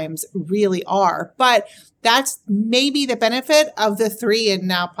crimes really are. But that's maybe the benefit of the 3 and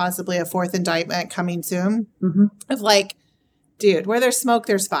now possibly a 4th indictment coming soon of dude, where there's smoke,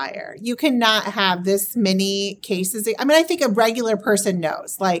 there's fire. You cannot have this many cases. I think a regular person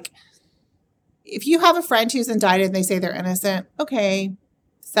knows, if you have a friend who's indicted and they say they're innocent, okay.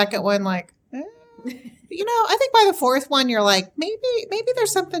 Second one, I think by the fourth one, you're like, maybe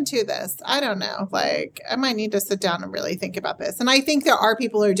there's something to this. I don't know. Like, I might need to sit down and really think about this. And I think there are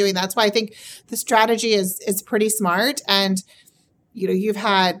people who are doing that. That's why I think the strategy is pretty smart. And, you've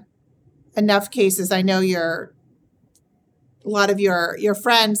had enough cases. I know a lot of your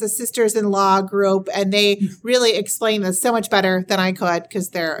friends, the sisters-in-law group, and they really explain this so much better than I could because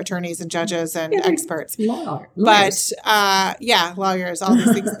they're attorneys and judges and experts. Lawyers. But lawyers, all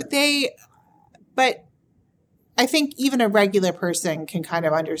these things. But I think even a regular person can kind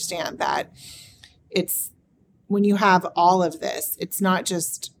of understand that it's when you have all of this, it's not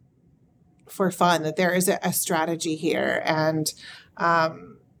just for fun, that there is a strategy here. And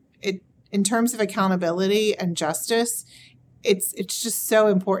in terms of accountability and justice, it's just so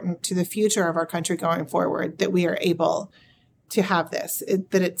important to the future of our country going forward that we are able to have this,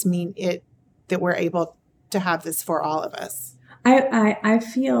 that we're able to have this for all of us. I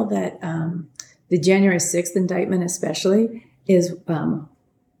feel that the January 6th indictment especially is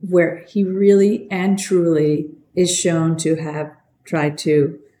where he really and truly is shown to have tried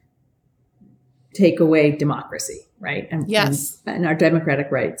to take away democracy, right? And our democratic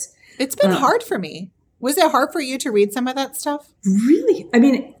rights. It's been hard for me. Was it hard for you to read some of that stuff? Really? I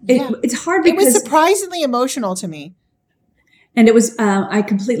mean, it's hard because... It was surprisingly emotional to me. And it was, I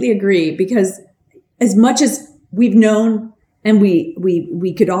completely agree, because as much as we've known and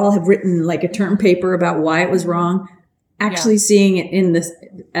we could all have written like a term paper about why it was wrong, actually seeing it in this,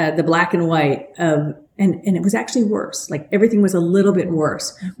 the black and white of, and it was actually worse. Like everything was a little bit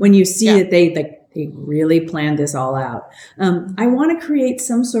worse when you see it. They really planned this all out. I want to create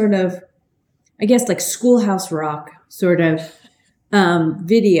some sort of, I guess, like Schoolhouse Rock sort of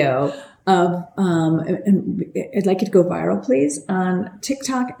video of, and I'd like it to go viral, please, on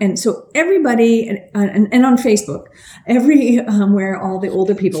TikTok. And so everybody, and on Facebook, where all the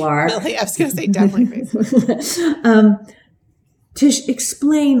older people are. Really? I was going to say definitely Facebook. To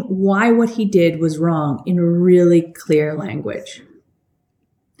explain why what he did was wrong in really clear language.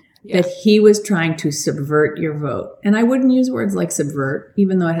 That he was trying to subvert your vote. And I wouldn't use words like subvert,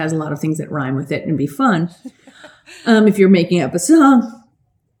 even though it has a lot of things that rhyme with it and be fun. If you're making up a song,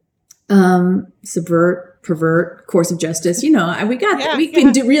 subvert, pervert, course of justice, we got that. We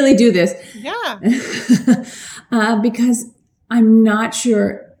can really do this. Yeah. Because I'm not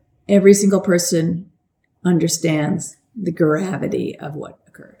sure every single person understands the gravity of what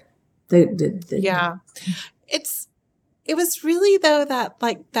occurred. It was really, though,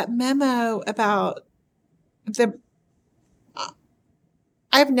 that memo about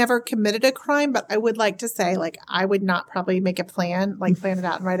I've never committed a crime, but I would like to say, I would not probably make a plan it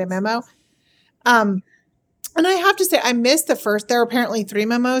out and write a memo. And I have to say, I missed the first. There are apparently 3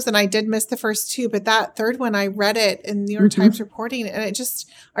 memos, and I did miss the first 2. But that third one, I read it in New York Times reporting, and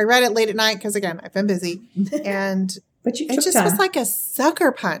I read it late at night because, again, I've been busy. And but it just was like a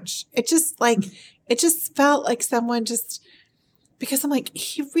sucker punch. It just felt like someone because I'm like,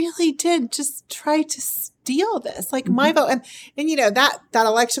 he really did just try to steal this, my vote. And that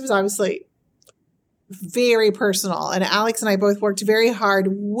election was obviously very personal. And Alex and I both worked very hard,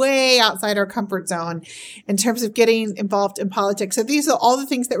 way outside our comfort zone in terms of getting involved in politics. So these are all the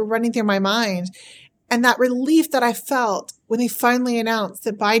things that were running through my mind. And that relief that I felt when they finally announced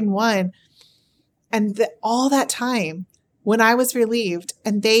that Biden won, and all that time when I was relieved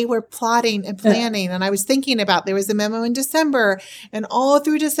and they were plotting and planning, and I was thinking about, there was a memo in December and all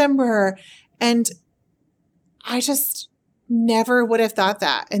through December. And I just never would have thought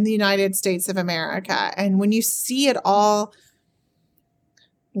that in the United States of America. And when you see it all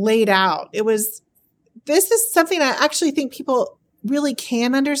laid out, this is something I actually think people really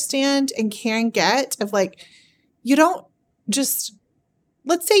can understand and can get of you don't just,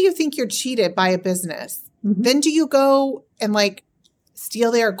 let's say you think you're cheated by a business. Then do you go and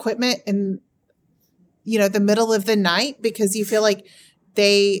steal their equipment in, the middle of the night because you feel like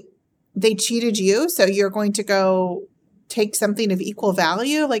they cheated you? So you're going to go take something of equal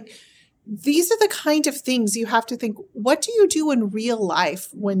value? These are the kind of things you have to think, what do you do in real life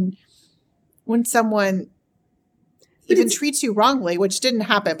when someone even treats you wrongly, which didn't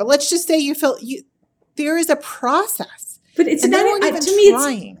happen, but let's just say there is a process. But it's not even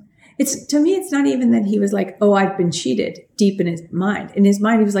trying. To me, it's not even that he was like, oh, I've been cheated deep in his mind. In his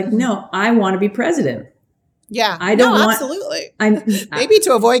mind, he was like, no, I want to be president. Yeah. I don't want. Absolutely. Maybe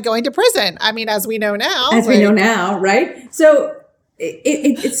to avoid going to prison. I mean, as we know now. We know now, right? So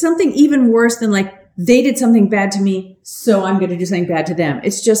it's something even worse than they did something bad to me, so I'm going to do something bad to them.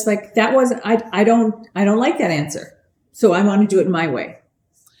 It's just that wasn't, I don't like that answer. So I want to do it my way.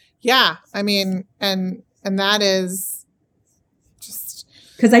 Yeah. I mean, and that is just.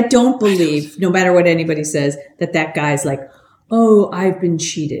 Because I don't believe, no matter what anybody says, that guy's like, oh, I've been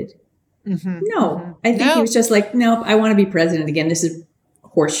cheated. Mm-hmm. No, I think he was just like, no, I want to be president again. This is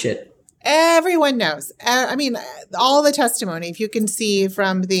horseshit. Everyone knows. I mean, all the testimony, if you can see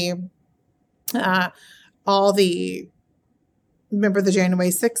from remember the January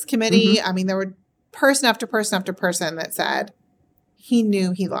 6th committee? Mm-hmm. I mean, there were person after person after person that said he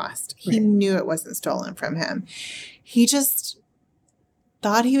knew he lost. He knew it wasn't stolen from him. He just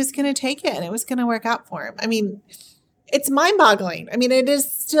thought he was going to take it and it was going to work out for him. I mean, it's mind-boggling. I mean, it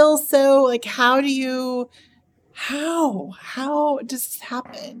is still so like, how does this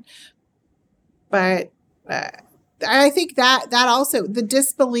happen? But I think that also the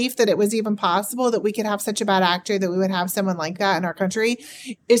disbelief that it was even possible that we could have such a bad actor, that we would have someone like that in our country,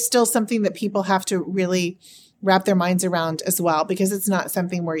 is still something that people have to really wrap their minds around as well, because it's not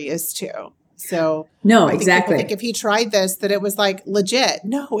something we're used to. So no, I exactly. think if he tried this, that it was like legit.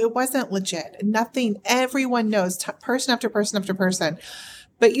 No, it wasn't legit. Nothing. Everyone knows, person after person after person.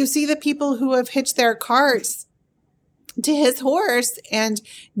 But you see the people who have hitched their cars to his horse, and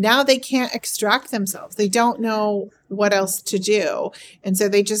now they can't extract themselves. They don't know what else to do. And so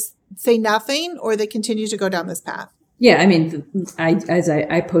they just say nothing, or they continue to go down this path. Yeah. I mean, as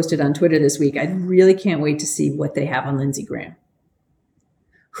I posted on Twitter this week, I really can't wait to see what they have on Lindsey Graham,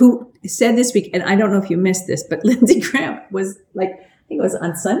 who said this week, and I don't know if you missed this, but Lindsey Graham was like, I think it was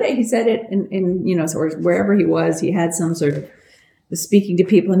on Sunday, he said it in or wherever he was, he had some sort of speaking to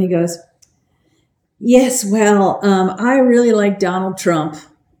people, and he goes, yes, well, I really like Donald Trump,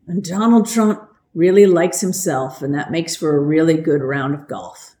 and Donald Trump really likes himself, and that makes for a really good round of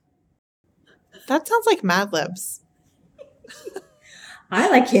golf. That sounds like Mad Libs. I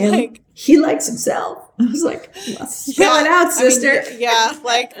like him. He likes himself. I was like, spell it out, sister. I mean,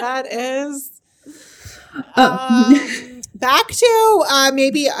 like that is. Back to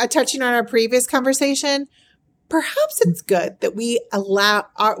maybe touching on our previous conversation. Perhaps it's good that we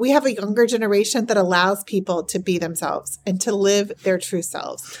have a younger generation that allows people to be themselves and to live their true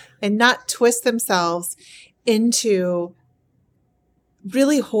selves and not twist themselves into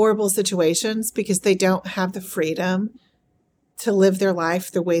really horrible situations because they don't have the freedom to live their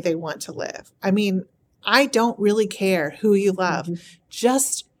life the way they want to live. I mean, I don't really care who you love. Mm-hmm.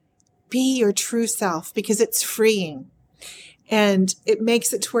 Just be your true self, because it's freeing. And it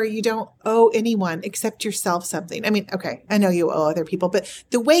makes it to where you don't owe anyone except yourself something. I mean, okay, I know you owe other people, but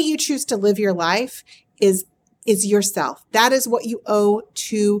the way you choose to live your life is yourself. That is what you owe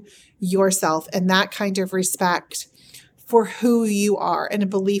to yourself, and that kind of respect for who you are and a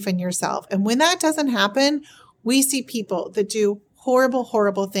belief in yourself. And when that doesn't happen, we see people that do horrible,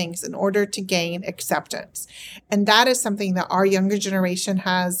 horrible things in order to gain acceptance. And that is something that our younger generation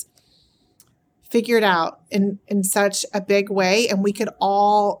has figured out in such a big way. And we could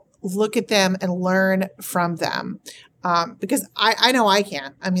all look at them and learn from them. Because I know I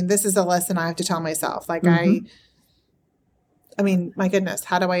can. I mean, this is a lesson I have to tell myself. Like I mean, my goodness,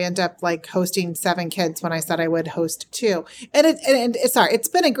 how do I end up like hosting 7 kids when I said I would host 2? And it's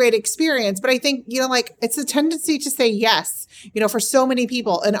been a great experience, but I think, like it's a tendency to say yes, for so many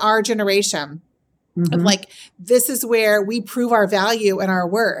people in our generation. Mm-hmm. Of like, this is where we prove our value and our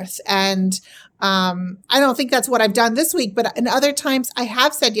worth. And I don't think that's what I've done this week, but in other times I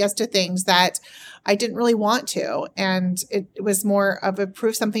have said yes to things that I didn't really want to. And it was more of a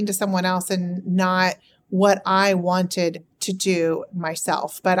prove something to someone else and not what I wanted to do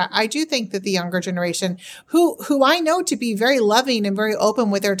myself. But I do think that the younger generation, who I know to be very loving and very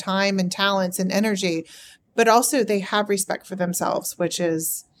open with their time and talents and energy, but also they have respect for themselves, which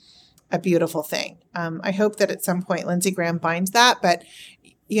is a beautiful thing. I hope that at some point Lindsey Graham finds that, but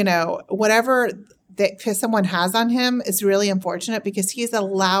whatever that someone has on him is really unfortunate, because he's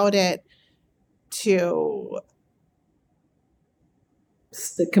allowed it to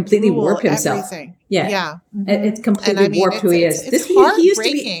completely warp himself. Everything. Yeah. Mm-hmm. It's completely warped who he is. It's he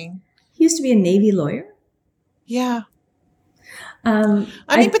used to be a Navy lawyer. Yeah. I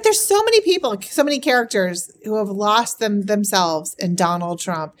mean, but there's so many people, so many characters who have lost themselves in Donald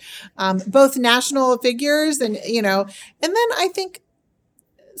Trump, both national figures and then I think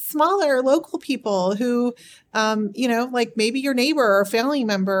smaller local people who, like maybe your neighbor or family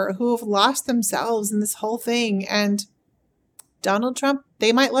member who have lost themselves in this whole thing. And Donald Trump,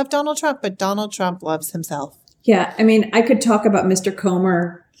 they might love Donald Trump, but Donald Trump loves himself. Yeah. I mean, I could talk about Mr.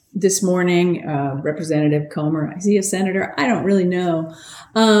 Comer this morning, Representative Comer. Is he a senator? I don't really know.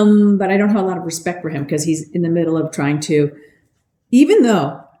 But I don't have a lot of respect for him because he's in the middle of trying to, even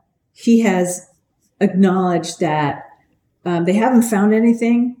though he has acknowledged that they haven't found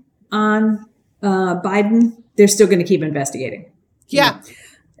anything on Biden, they're still going to keep investigating. Yeah.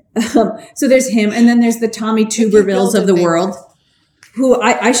 So there's him, and then there's the Tommy Tubervilles of the world, who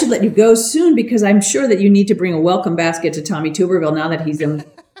I should let you go soon, because I'm sure that you need to bring a welcome basket to Tommy Tuberville now that he's in.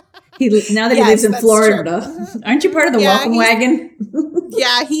 He lives in Florida. True. Aren't you part of the welcome wagon?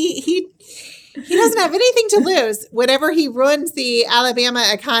 Yeah, he doesn't have anything to lose. Whenever he ruins the Alabama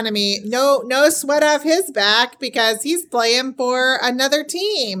economy, no sweat off his back, because he's playing for another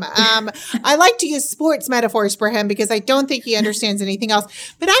team. I like to use sports metaphors for him because I don't think he understands anything else.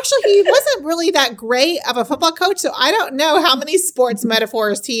 But actually, he wasn't really that great of a football coach, so I don't know how many sports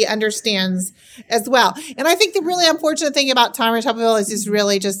metaphors he understands as well. And I think the really unfortunate thing about Tommy Tuberville is he's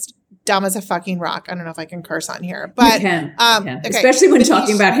really just dumb as a fucking rock. I don't know if I can curse on here, but you can. Okay. Especially when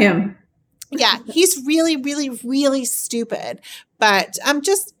talking about him. Yeah, he's really, really, really stupid. But I'm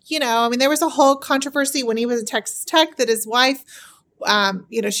just, there was a whole controversy when he was at Texas Tech that his wife,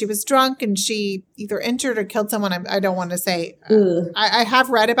 she was drunk and she either injured or killed someone. I don't want to say. I have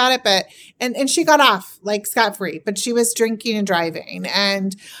read about it, but and she got off like scot-free, but she was drinking and driving,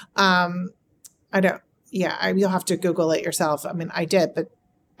 and you'll have to Google it yourself. I mean, I did, but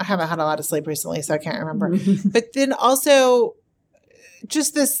I haven't had a lot of sleep recently, so I can't remember. But then also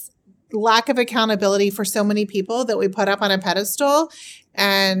just this lack of accountability for so many people that we put up on a pedestal.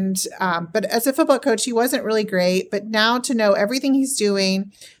 And, but as a football coach, he wasn't really great, but now to know everything he's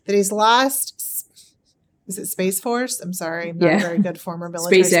doing, that he's lost, is it Space Force? I'm sorry. I'm not very good former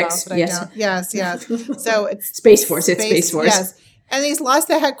military SpaceX, but yes. I don't. Yes. So it's Space Force. It's Space Force. Yes. And he's lost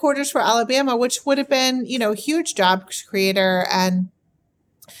the headquarters for Alabama, which would have been, huge job creator.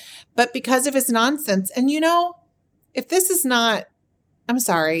 But because of his nonsense, and if this is not, I'm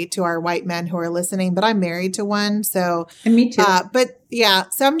sorry to our white men who are listening, but I'm married to one. So, and me too. But yeah,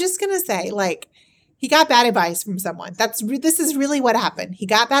 so I'm just going to say, he got bad advice from someone. This is really what happened. He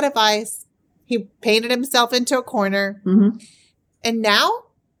got bad advice. He painted himself into a corner. Mm-hmm. And now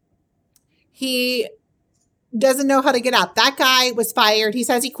he doesn't know how to get out. That guy was fired. He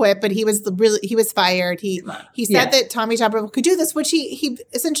says he quit, but he was fired. He said that Tommy Tuberville could do this, which he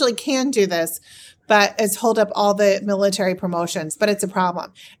essentially can do this, but has hold up all the military promotions, but it's a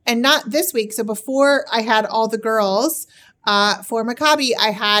problem. And not this week. So before I had all the girls for Maccabi,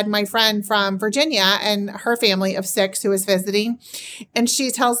 I had my friend from Virginia and her family of 6 who was visiting. And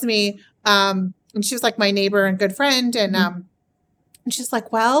she tells me, and she was like my neighbor and good friend. And, and she's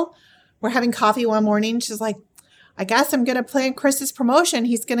like, well, we're having coffee one morning. She's like, I guess I'm going to plan Chris's promotion.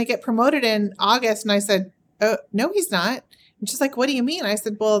 He's going to get promoted in August. And I said, oh, no, he's not. And she's like, what do you mean? I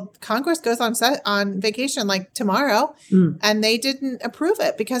said, well, Congress goes on vacation like tomorrow. And they didn't approve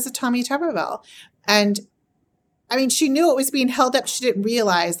it because of Tommy Tuberville. And I mean, she knew it was being held up. She didn't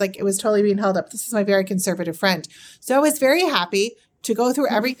realize it was totally being held up. This is my very conservative friend. So I was very happy to go through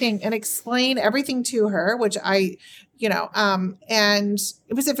everything and explain everything to her, which and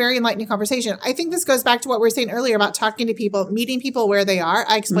it was a very enlightening conversation. I think this goes back to what we were saying earlier about talking to people, meeting people where they are.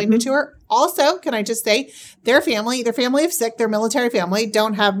 I explained it to her. Also, can I just say, their family of 6, their military family,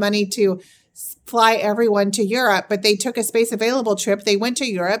 don't have money to fly everyone to Europe, but they took a space available trip. They went to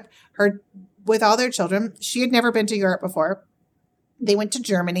Europe, with all their children. She had never been to Europe before. They went to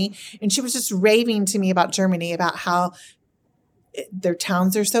Germany, and she was just raving to me about Germany, about how their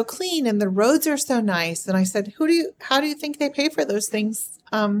towns are so clean and the roads are so nice. And I said, how do you think they pay for those things?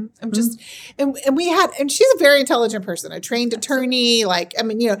 And she's a very intelligent person, a trained attorney,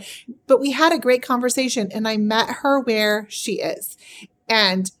 but we had a great conversation, and I met her where she is.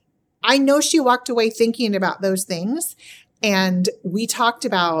 And I know she walked away thinking about those things. And we talked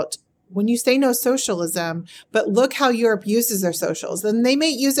about, when you say no socialism, but look how Europe uses their socials. And they may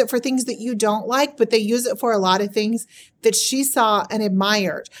use it for things that you don't like, but they use it for a lot of things that she saw and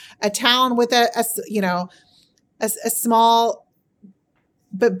admired. A town with a small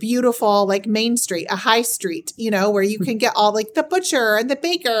but beautiful main street, a high street, where you can get all the butcher and the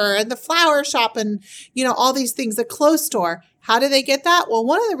baker and the flower shop and, all these things, a clothes store. How do they get that? Well,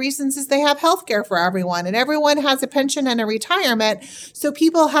 one of the reasons is they have healthcare for everyone, and everyone has a pension and a retirement. So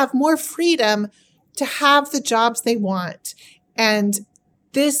people have more freedom to have the jobs they want. And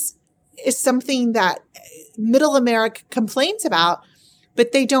this is something that middle America complains about,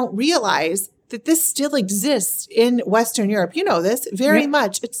 but they don't realize that this still exists in Western Europe. You know this very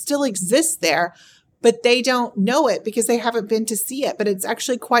much. It still exists there, but they don't know it because they haven't been to see it. But it's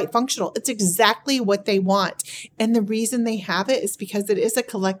actually quite functional. It's exactly what they want. And the reason they have it is because it is a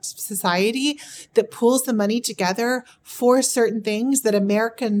collective society that pulls the money together for certain things that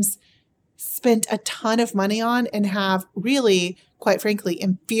Americans spent a ton of money on and have really, quite frankly,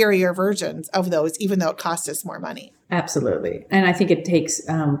 inferior versions of those, even though it costs us more money. Absolutely. And I think it takes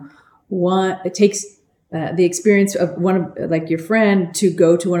the experience of like your friend to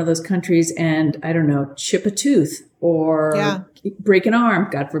go to one of those countries and, I don't know, chip a tooth or break an arm,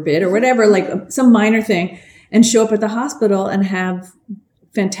 God forbid, or whatever, like some minor thing, and show up at the hospital and have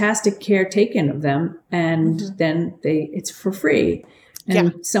fantastic care taken of them. And then it's for free.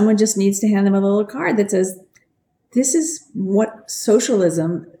 And someone just needs to hand them a little card that says, this is what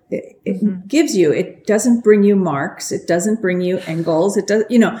socialism it gives you. It doesn't bring you marks. It doesn't bring you Engels. It does,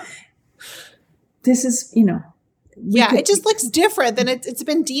 this is, it just looks different than it's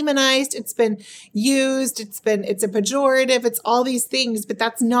been demonized. It's been used. It's a pejorative. It's all these things, but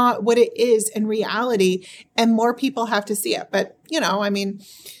that's not what it is in reality. And more people have to see it. But,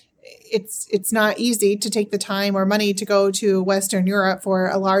 it's not easy to take the time or money to go to Western Europe for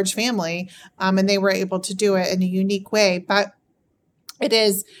a large family. And they were able to do it in a unique way. But it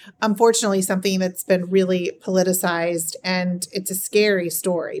is unfortunately something that's been really politicized, and it's a scary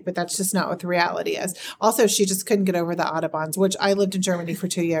story, but that's just not what the reality is. Also, she just couldn't get over the Autobahns, which I lived in Germany for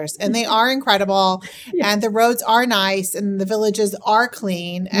 2 years, and they are incredible, and the roads are nice, and the villages are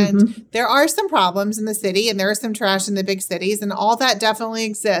clean, and there are some problems in the city, and there is some trash in the big cities, and all that definitely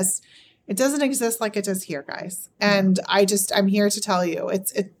exists. It doesn't exist like it does here, guys. And I'm here to tell you,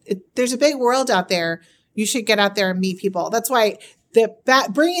 there's a big world out there. You should get out there and meet people. That's why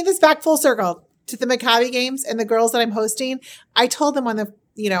bringing this back full circle to the Maccabi games and the girls that I'm hosting, I told them on the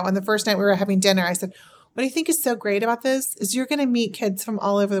first night we were having dinner, I said, what I think is so great about this is you're going to meet kids from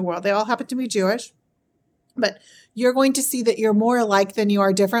all over the world. They all happen to be Jewish, but you're going to see that you're more alike than you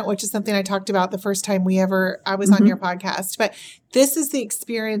are different, which is something I talked about the first time I was on your podcast. But this is the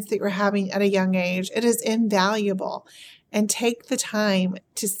experience that you're having at a young age. It is invaluable. And take the time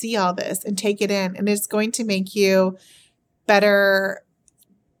to see all this and take it in. And it's going to make you better,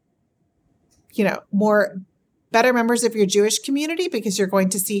 better members of your Jewish community, because you're going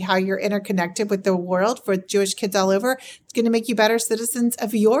to see how you're interconnected with the world for Jewish kids all over. It's going to make you better citizens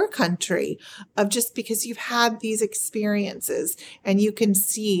of your country, just because you've had these experiences, and you can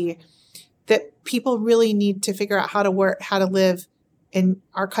see that people really need to figure out how to live in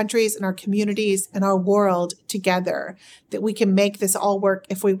our countries and our communities and our world together, that we can make this all work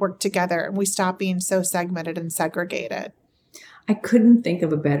if we work together and we stop being so segmented and segregated. I couldn't think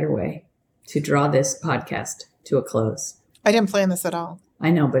of a better way to draw this podcast to a close. I didn't plan this at all.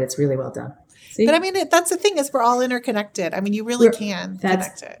 I know, but it's really well done. See? But that's the thing, is we're all interconnected. You really can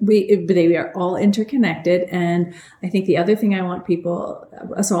connect it. We are all interconnected. And I think the other thing I want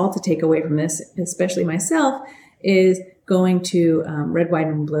us all to take away from this, especially myself, is going to Red, White,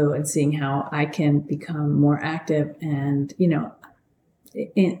 and Blue and seeing how I can become more active and,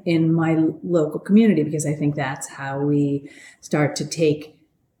 in my local community, because I think that's how we start to take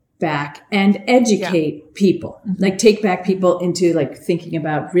back and educate people, like take back people into like thinking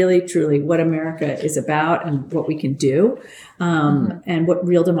about really, truly what America is about and what we can do, and what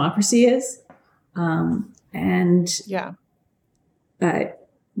real democracy is.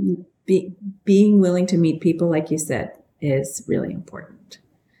 Being willing to meet people, like you said, is really important.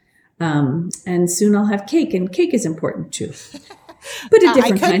 And soon I'll have cake, and cake is important too. But a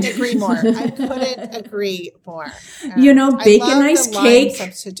different kind. I couldn't agree more. Bake a nice cake.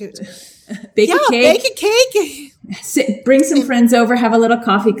 Bake a cake. Bake a cake. Bring some friends over, have a little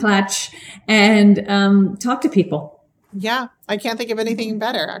coffee clutch, and talk to people. Yeah, I can't think of anything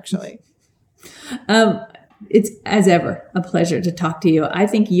better, actually. It's, as ever, a pleasure to talk to you. I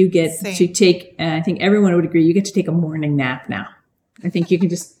think you get to take, I think everyone would agree, you get to take a morning nap now. I think you can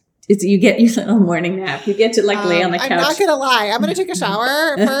you get your little morning nap. You get to lay on the couch. I'm not going to lie. I'm going to take a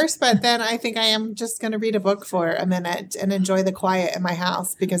shower first, but then I think I am just going to read a book for a minute and enjoy the quiet in my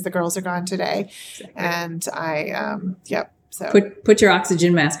house, because the girls are gone today. Exactly. And So put your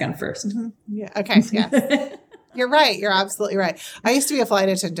oxygen mask on first. Mm-hmm. Yeah. Okay. Yes. You're right. You're absolutely right. I used to be a flight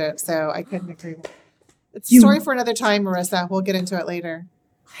attendant, so I couldn't agree more. It's a story for another time, Marissa. We'll get into it later.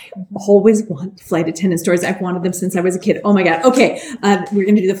 I always want flight attendant stories. I've wanted them since I was a kid. Oh my God. Okay. We're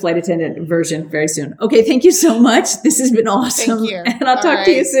going to do the flight attendant version very soon. Okay. Thank you so much. This has been awesome. Thank you. And I'll talk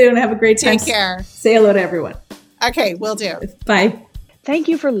to you soon. Have a great time. Take care. Say hello to everyone. Okay. Will do. Bye. Thank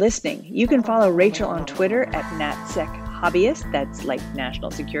you for listening. You can follow Rachel on Twitter at NatSecHobbyist. That's like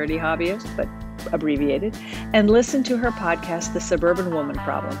National Security Hobbyist, but abbreviated. And listen to her podcast, The Suburban Woman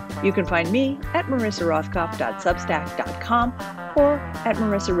Problem. You can find me at marissarothkopf.substack.com or at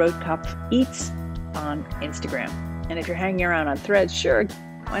Marissa Rothkopf Eats on Instagram. And if you're hanging around on Threads, sure,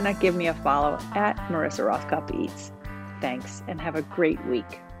 why not give me a follow at Marissa Rothkopf Eats. Thanks, and have a great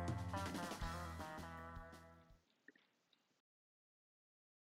week.